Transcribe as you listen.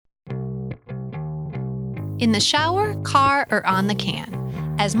in the shower, car, or on the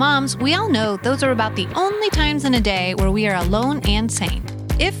can. As moms, we all know those are about the only times in a day where we are alone and sane,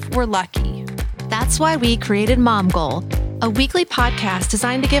 if we're lucky. That's why we created Mom Goal, a weekly podcast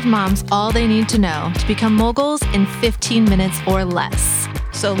designed to give moms all they need to know to become moguls in 15 minutes or less.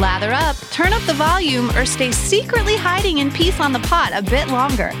 So lather up, turn up the volume, or stay secretly hiding in peace on the pot a bit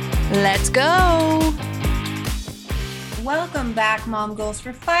longer. Let's go! Welcome back, Mom Goals,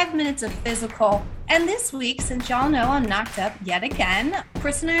 for 5 minutes of physical. And this week, since y'all know I'm knocked up yet again,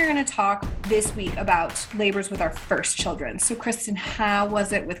 Kristen and I are going to talk this week about labors with our first children. So Kristen, how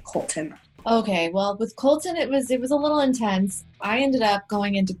was it with Colton? Okay, well, with Colton, it was a little intense. I ended up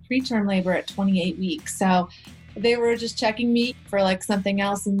going into preterm labor at 28 weeks. So they were just checking me for like something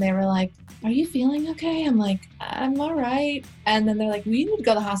else. And they were like, "Are you feeling okay?" I'm like, "I'm all right." And then they're like, "We need to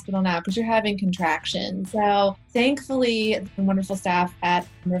go to the hospital now because you're having contractions." So thankfully, the wonderful staff at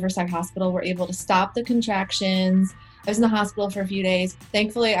Riverside Hospital were able to stop the contractions. I was in the hospital for a few days.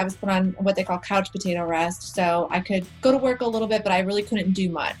 Thankfully, I was put on what they call couch potato rest. So I could go to work a little bit, but I really couldn't do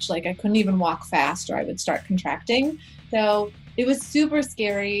much. Like I couldn't even walk fast or I would start contracting. So it was super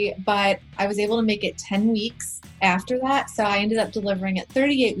scary, but I was able to make it 10 weeks after that. So I ended up delivering at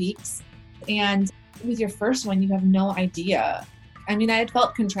 38 weeks. And with your first one, you have no idea. I mean, I had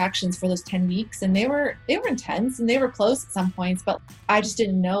felt contractions for those 10 weeks and they were intense and they were close at some points, but I just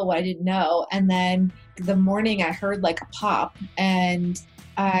didn't know what I didn't know. And then the morning I heard like a pop and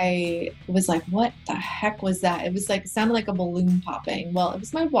I was like, what the heck was that? It was like, it sounded like a balloon popping. Well, it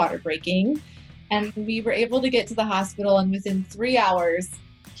was my water breaking. And we were able to get to the hospital and within 3 hours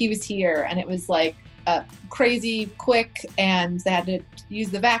he was here and it was like crazy quick and they had to use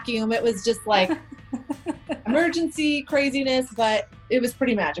the vacuum. It was just like emergency craziness, but it was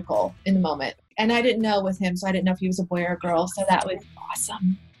pretty magical in the moment. And I didn't know with him, so I didn't know if he was a boy or a girl. So that was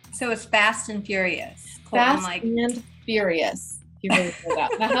awesome. So it's fast and furious. Fast and furious. You really know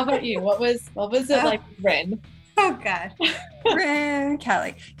that. Now, how about you? What was it like with Rin? Oh God, Rin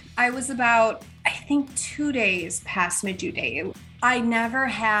Kelly. I was about, I think 2 days past my due date. I never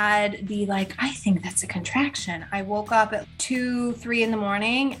had the like, I think that's a contraction. I woke up at 2, 3 in the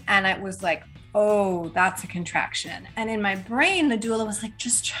morning and it was like, oh, that's a contraction. And in my brain, the doula was like,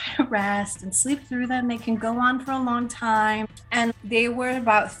 just try to rest and sleep through them. They can go on for a long time. And they were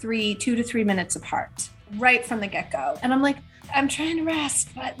about 2 to 3 minutes apart right from the get-go. And I'm like, I'm trying to rest,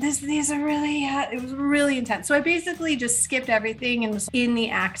 but these are really, it was really intense. So I basically just skipped everything and was in the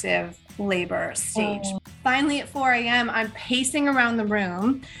active labor stage. Finally at 4 a.m., I'm pacing around the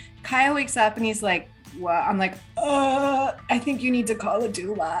room. Kyle wakes up and he's like, well, I'm like, I think you need to call a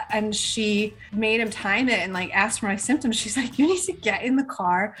doula. And she made him time it and like asked for my symptoms. She's like, you need to get in the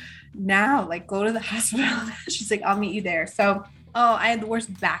car now, like go to the hospital. She's like, I'll meet you there. So, I had the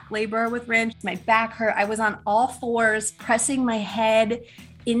worst back labor with Rin. My back hurt. I was on all fours, pressing my head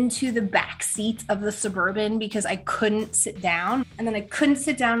into the back seat of the Suburban because I couldn't sit down. And then I couldn't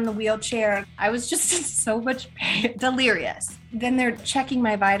sit down in the wheelchair. I was just in so much pain, delirious. Then they're checking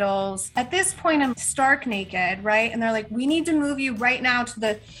my vitals. At this point, I'm stark naked, right? And they're like, we need to move you right now to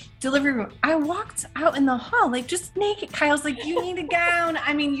the delivery room. I walked out in the hall, like just naked. Kyle's like, you need a gown.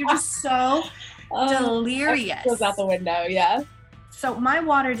 I mean, you're just so delirious. Goes out the window, yeah. So my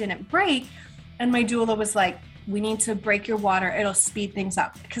water didn't break. And my doula was like, we need to break your water. It'll speed things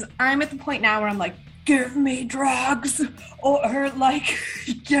up. Because I'm at the point now where I'm like, give me drugs or like,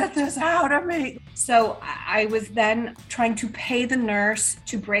 get this out of me. So I was then trying to pay the nurse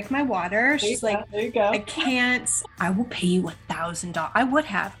to break my water. She's like, there you go. I can't, I will pay you $1,000. I would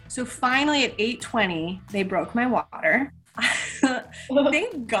have. So finally at 8:20, they broke my water.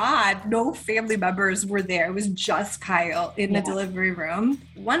 Thank God no family members were there. It was just Kyle in the delivery room.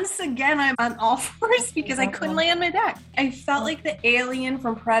 Once again, I'm on all fours because I couldn't lay on my back. I felt like the alien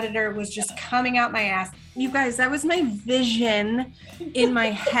from Predator was just coming out my ass. You guys, that was my vision in my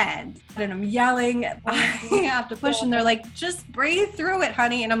head. And I'm yelling, I have to push. And they're like, just breathe through it,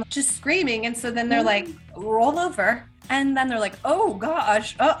 honey. And I'm just screaming. And so then they're like, roll over. And then they're like, oh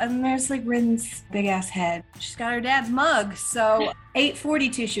gosh. Oh, and there's like Rin's big ass head. She's got her dad's mug. So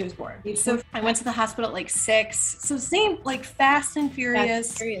 8:42 she was born. So I went to the hospital at like 6. So same, like fast and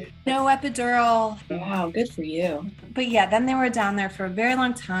furious. No epidural. Wow, good for you. But yeah, then they were down there for a very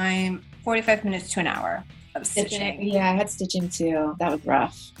long time, 45 minutes to an hour of stitching. Yeah, I had stitching too. That was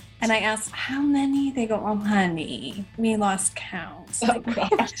rough. And I asked, how many? They go, oh, honey, we lost count. Oh,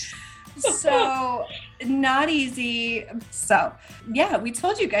 gosh. So not easy. So yeah, we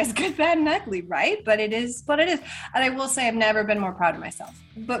told you guys good, bad, and ugly, right? But it is what it is. And I will say I've never been more proud of myself.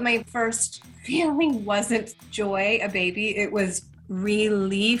 But my first feeling wasn't joy, a baby. It was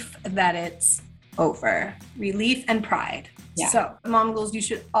relief that it's over. Relief and pride. Yeah. So, mom goals, you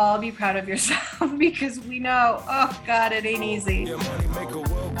should all be proud of yourself because we know, oh God, it ain't easy.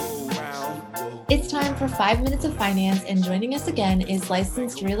 It's time for 5 Minutes of Finance, and joining us again is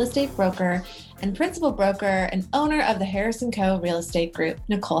licensed real estate broker and principal broker and owner of the Harrison Co. Real Estate Group,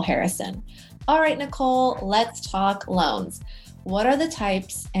 Nicole Harrison. All right, Nicole, let's talk loans. What are the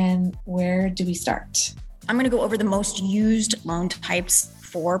types and where do we start? I'm going to go over the most used loan types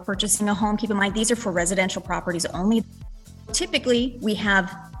for purchasing a home. Keep in mind, these are for residential properties only. Typically, we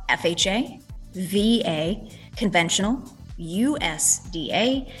have FHA, VA, conventional,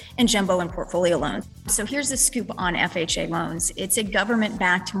 USDA, and jumbo and portfolio loans. So here's the scoop on FHA loans. It's a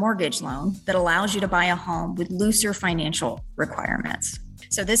government-backed mortgage loan that allows you to buy a home with looser financial requirements.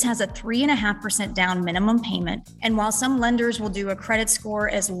 So this has a 3.5% down minimum payment. And while some lenders will do a credit score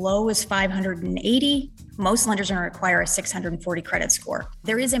as low as 580, most lenders are going to require a 640 credit score.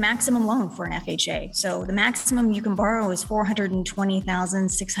 There is a maximum loan for an FHA. So the maximum you can borrow is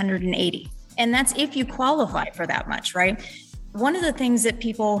 $420,680. And that's if you qualify for that much, right? One of the things that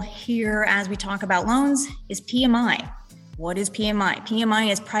people hear as we talk about loans is PMI. What is PMI?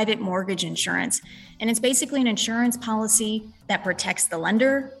 PMI is private mortgage insurance. And it's basically an insurance policy that protects the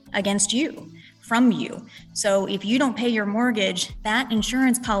lender against you, from you. So if you don't pay your mortgage, that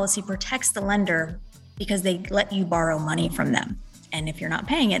insurance policy protects the lender because they let you borrow money from them. And if you're not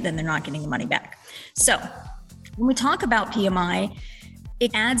paying it, then they're not getting the money back. So when we talk about PMI,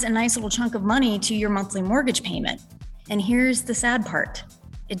 it adds a nice little chunk of money to your monthly mortgage payment. And here's the sad part.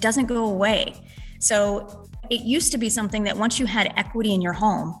 It doesn't go away. So it used to be something that once you had equity in your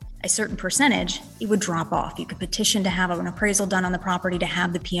home, a certain percentage, it would drop off. You could petition to have an appraisal done on the property to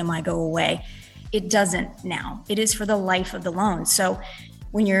have the PMI go away. It doesn't now. It is for the life of the loan. So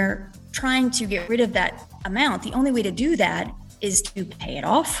when you're trying to get rid of that amount, the only way to do that is to pay it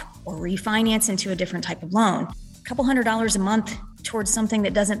off or refinance into a different type of loan. A couple $100 a month towards something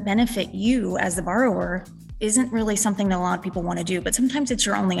that doesn't benefit you as the borrower isn't really something that a lot of people want to do, but sometimes it's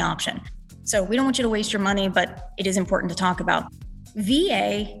your only option. So we don't want you to waste your money, but it is important to talk about.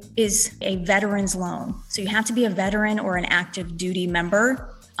 VA is a veteran's loan. So you have to be a veteran or an active duty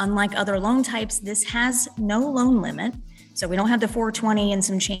member. Unlike other loan types, this has no loan limit. So we don't have the 420 and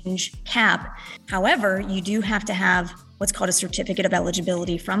some change cap. However, you do have to have what's called a certificate of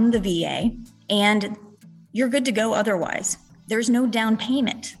eligibility from the VA, and you're good to go otherwise. There's no down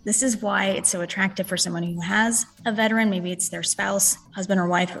payment. This is why it's so attractive for someone who has a veteran. Maybe it's their spouse, husband or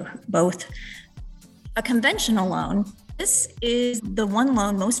wife, or both. A conventional loan, this is the one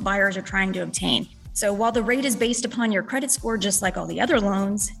loan most buyers are trying to obtain. So while the rate is based upon your credit score, just like all the other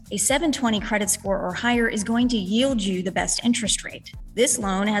loans, a 720 credit score or higher is going to yield you the best interest rate. This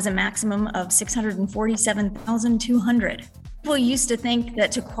loan has a maximum of $647,200. People used to think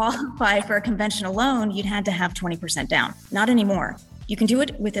that to qualify for a conventional loan, you'd had to have 20% down. Not anymore. You can do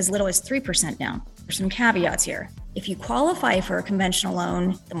it with as little as 3% down. There's some caveats here. If you qualify for a conventional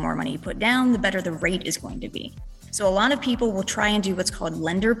loan, the more money you put down, the better the rate is going to be. So a lot of people will try and do what's called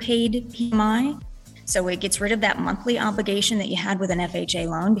lender paid PMI. So it gets rid of that monthly obligation that you had with an FHA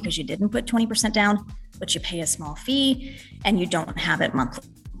loan because you didn't put 20% down, but you pay a small fee and you don't have it monthly.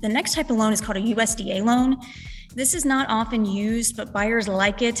 The next type of loan is called a USDA loan. This is not often used, but buyers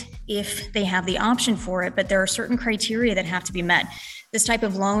like it if they have the option for it, but there are certain criteria that have to be met. This type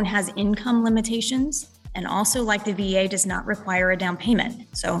of loan has income limitations, and also, like the VA, does not require a down payment.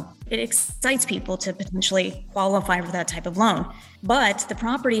 So it excites people to potentially qualify for that type of loan. But the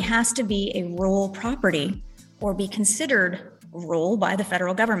property has to be a rural property or be considered rural by the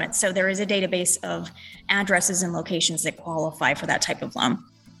federal government. So there is a database of addresses and locations that qualify for that type of loan.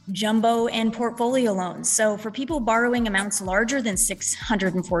 Jumbo and portfolio loans. So for people borrowing amounts larger than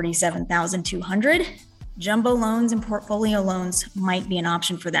 $647,200, jumbo loans and portfolio loans might be an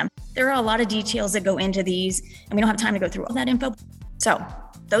option for them. There are a lot of details that go into these, and we don't have time to go through all that info. So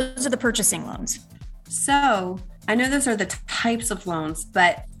those are the purchasing loans. So I know those are the types of loans,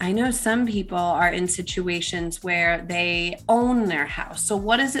 but I know some people are in situations where they own their house. So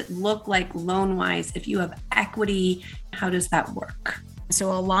what does it look like loan-wise if you have equity? How does that work?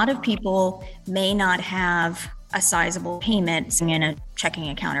 So a lot of people may not have a sizable payment in a checking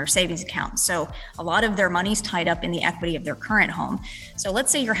account or savings account. So a lot of their money's tied up in the equity of their current home. So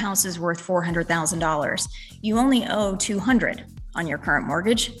let's say your house is worth $400,000. You only owe $200,000 on your current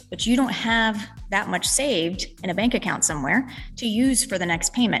mortgage, but you don't have that much saved in a bank account somewhere to use for the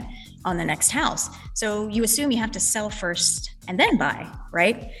next payment on the next house. So you assume you have to sell first and then buy,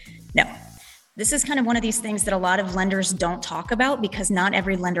 right? No. This is kind of one of these things that a lot of lenders don't talk about because not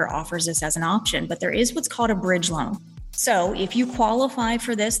every lender offers this as an option, but there is what's called a bridge loan. So if you qualify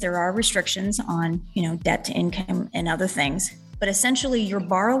for this, there are restrictions on, debt to income and other things, but essentially you're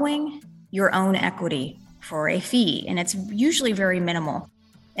borrowing your own equity for a fee, and it's usually very minimal.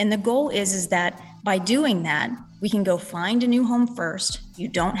 And the goal is that by doing that, we can go find a new home first. You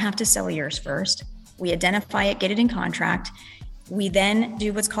don't have to sell yours first. We identify it, get it in contract. We then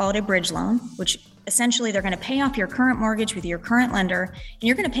do what's called a bridge loan, which essentially they're going to pay off your current mortgage with your current lender, and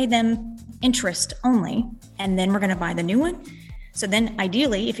you're going to pay them interest only. And then we're going to buy the new one. So then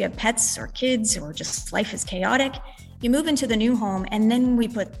ideally, if you have pets or kids or just life is chaotic, you move into the new home, and then we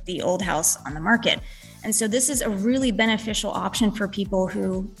put the old house on the market. And so this is a really beneficial option for people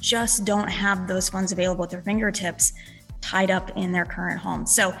who just don't have those funds available at their fingertips tied up in their current home.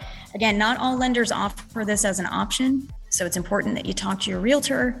 So again, not all lenders offer this as an option. So it's important that you talk to your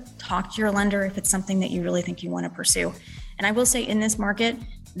realtor, talk to your lender if it's something that you really think you want to pursue. And I will say in this market,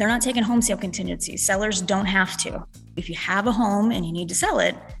 they're not taking home sale contingencies. Sellers don't have to. If you have a home and you need to sell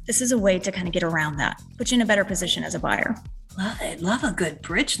it, this is a way to kind of get around that, put you in a better position as a buyer. Love it. Love a good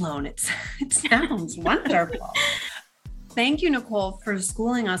bridge loan. It sounds wonderful. Thank you, Nicole, for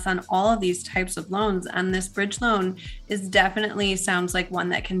schooling us on all of these types of loans. And this bridge loan is definitely sounds like one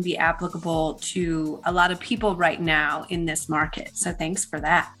that can be applicable to a lot of people right now in this market. So thanks for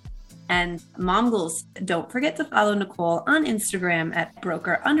that. And Momgoals, don't forget to follow Nicole on Instagram at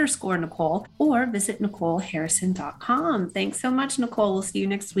broker_Nicole or visit NicoleHarrison.com. Thanks so much, Nicole. We'll see you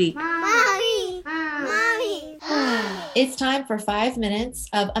next week. Mommy. It's time for 5 minutes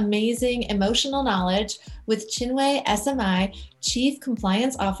of amazing emotional knowledge with Chinwe SMI, Chief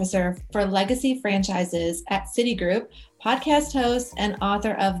Compliance Officer for Legacy Franchises at Citigroup, podcast host, and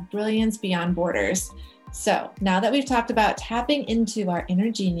author of Brilliance Beyond Borders. So now that we've talked about tapping into our inner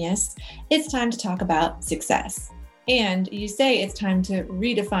genius, it's time to talk about success. And you say it's time to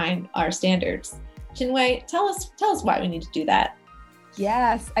redefine our standards. Chinwe, tell us why we need to do that.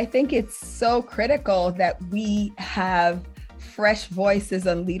 Yes, I think it's so critical that we have fresh voices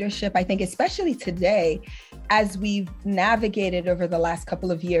on leadership. I think especially today, as we've navigated over the last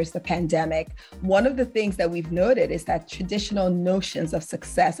couple of years, the pandemic, one of the things that we've noted is that traditional notions of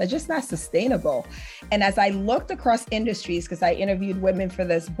success are just not sustainable. And as I looked across industries, because I interviewed women for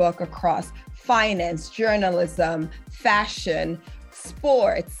this book across finance, journalism, fashion,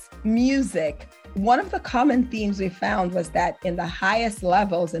 sports, music, one of the common themes we found was that in the highest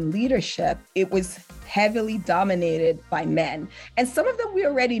levels in leadership, it was heavily dominated by men. And some of them we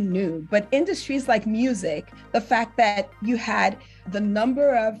already knew, but industries like music, the fact that you had the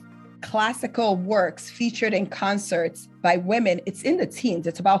number of classical works featured in concerts by women, it's in the teens,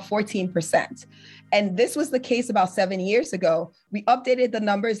 it's about 14%. And this was the case about 7 years ago. We updated the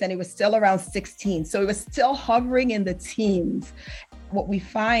numbers and it was still around 16. So it was still hovering in the teens. What we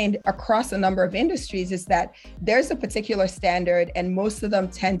find across a number of industries is that there's a particular standard, and most of them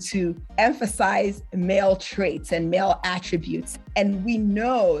tend to emphasize male traits and male attributes. And we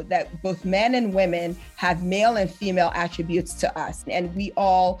know that both men and women have male and female attributes to us. And we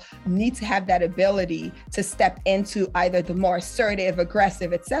all need to have that ability to step into either the more assertive,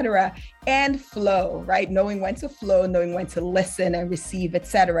 aggressive, et cetera, and flow, right? Knowing when to flow, knowing when to listen and receive, et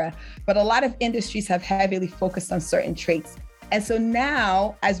cetera. But a lot of industries have heavily focused on certain traits. And so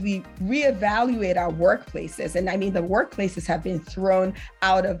now, as we reevaluate our workplaces, and I mean, the workplaces have been thrown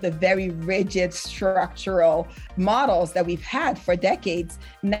out of the very rigid structural models that we've had for decades.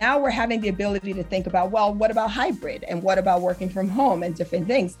 Now we're having the ability to think about, well, what about hybrid? And what about working from home and different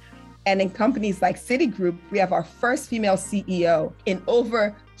things? And in companies like Citigroup, we have our first female CEO in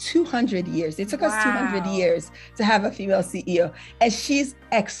over 200 years. It took us 200 years to have a female CEO. And she's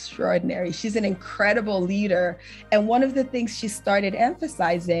extraordinary. She's an incredible leader. And one of the things she started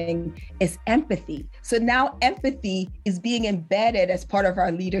emphasizing is empathy. So now empathy is being embedded as part of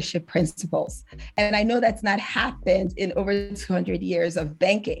our leadership principles. And I know that's not happened in over 200 years of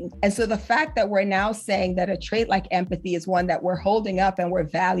banking. And so the fact that we're now saying that a trait like empathy is one that we're holding up and we're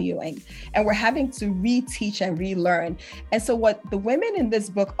valuing, and we're having to reteach and relearn. And so what the women in this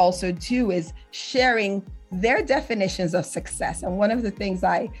book also do is sharing their definitions of success. And one of the things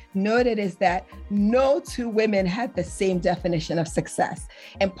I noted is that no two women had the same definition of success.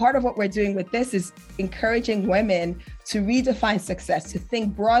 And part of what we're doing with this is encouraging women to redefine success, to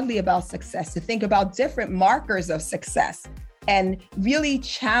think broadly about success, to think about different markers of success, and really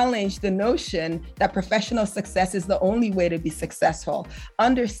challenge the notion that professional success is the only way to be successful.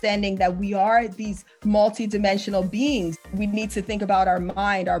 Understanding that we are these multidimensional beings. We need to think about our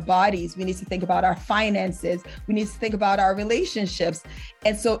mind, our bodies. We need to think about our finances. We need to think about our relationships.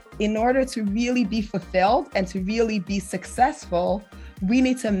 And so in order to really be fulfilled and to really be successful, we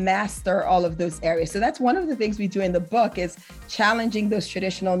need to master all of those areas. So that's one of the things we do in the book, is challenging those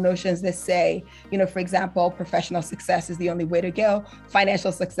traditional notions that say, for example, professional success is the only way to go,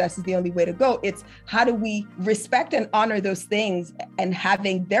 financial success is the only way to go. It's how do we respect and honor those things and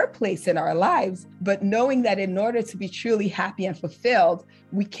having their place in our lives, but knowing that in order to be truly happy and fulfilled,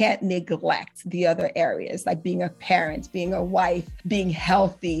 we can't neglect the other areas, like being a parent, being a wife, being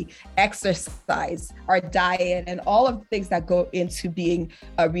healthy, exercise, our diet, and all of the things that go into being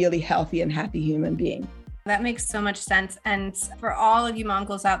a really healthy and happy human being. That makes so much sense. And for all of you mom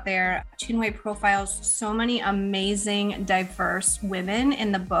goals out there, Chinwe profiles so many amazing, diverse women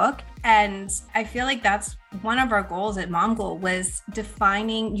in the book. And I feel like that's one of our goals at Mom Goal, was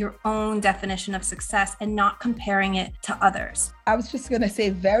defining your own definition of success and not comparing it to others. I was just going to say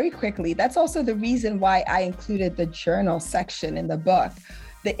very quickly, that's also the reason why I included the journal section in the book,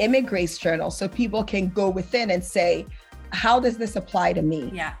 the Immigrates Journal, so people can go within and say, how does this apply to me?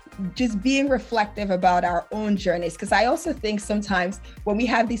 Yeah. Just being reflective about our own journeys. Because I also think sometimes when we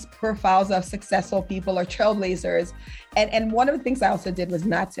have these profiles of successful people or trailblazers, and one of the things I also did was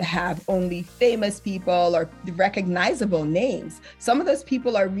not to have only famous people or recognizable names. Some of those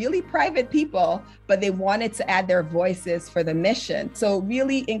people are really private people, but they wanted to add their voices for the mission. So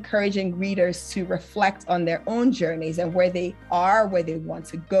really encouraging readers to reflect on their own journeys and where they are, where they want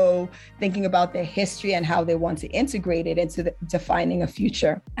to go, thinking about their history and how they want to integrate it into defining a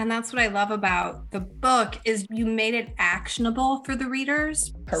future. And that's what I love about the book, is you made it actionable for the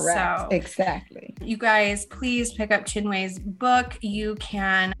readers. Correct. So, exactly. You guys, please pick up Chinwe's book. You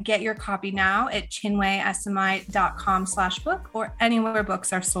can get your copy now at chinwesmi.com/book or anywhere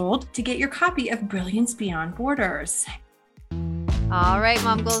books are sold to get your copy of Brilliance Beyond Borders. All right,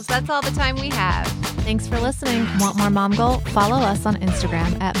 Mom Goals, that's all the time we have. Thanks for listening. Want more Mom Goal? Follow us on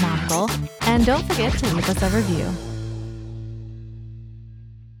Instagram at Mom Goal. And don't forget to leave us a review.